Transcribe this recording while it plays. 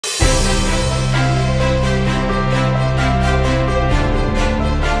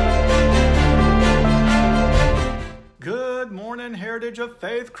Heritage of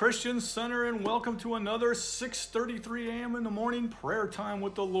Faith Christian Center, and welcome to another 6:33 a.m. in the morning prayer time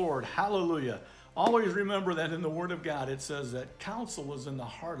with the Lord. Hallelujah. Always remember that in the Word of God it says that counsel is in the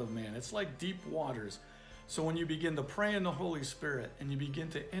heart of man. It's like deep waters. So when you begin to pray in the Holy Spirit and you begin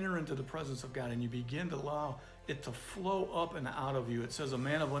to enter into the presence of God and you begin to allow it to flow up and out of you, it says a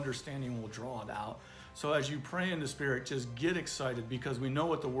man of understanding will draw it out. So as you pray in the Spirit, just get excited, because we know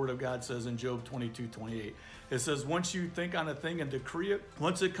what the Word of God says in Job 22:28. It says, once you think on a thing and decree it,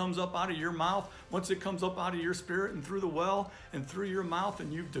 once it comes up out of your mouth, once it comes up out of your spirit and through the well and through your mouth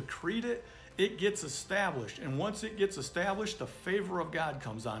and you've decreed it, it gets established. And once it gets established, the favor of God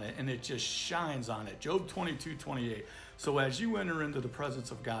comes on it and it just shines on it. Job 22:28. So as you enter into the presence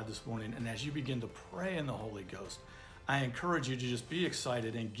of God this morning and as you begin to pray in the Holy Ghost, I encourage you to just be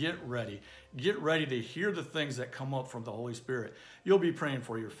excited and get ready. Get ready to hear the things that come up from the Holy Spirit. You'll be praying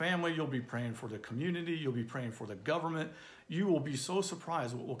for your family. You'll be praying for the community. You'll be praying for the government. You will be so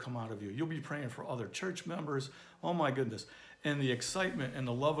surprised what will come out of you. You'll be praying for other church members. Oh my goodness. And the excitement and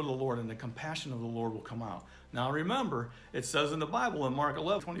the love of the Lord and the compassion of the Lord will come out. Now remember, it says in the Bible in Mark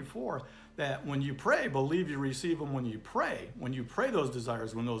 11:24 that when you pray, believe you receive them when you pray. When you pray those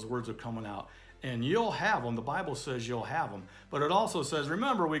desires, when those words are coming out. And you'll have them. The Bible says you'll have them. But it also says,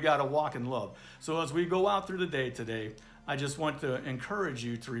 remember, we got to walk in love. So as we go out through the day today, I just want to encourage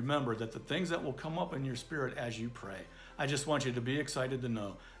you to remember that the things that will come up in your spirit as you pray, I just want you to be excited to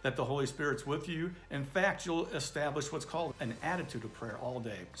know that the Holy Spirit's with you. In fact, you'll establish what's called an attitude of prayer all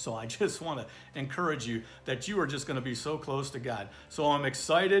day. So I just want to encourage you that you are just going to be so close to God. So I'm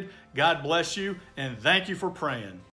excited. God bless you, and thank you for praying.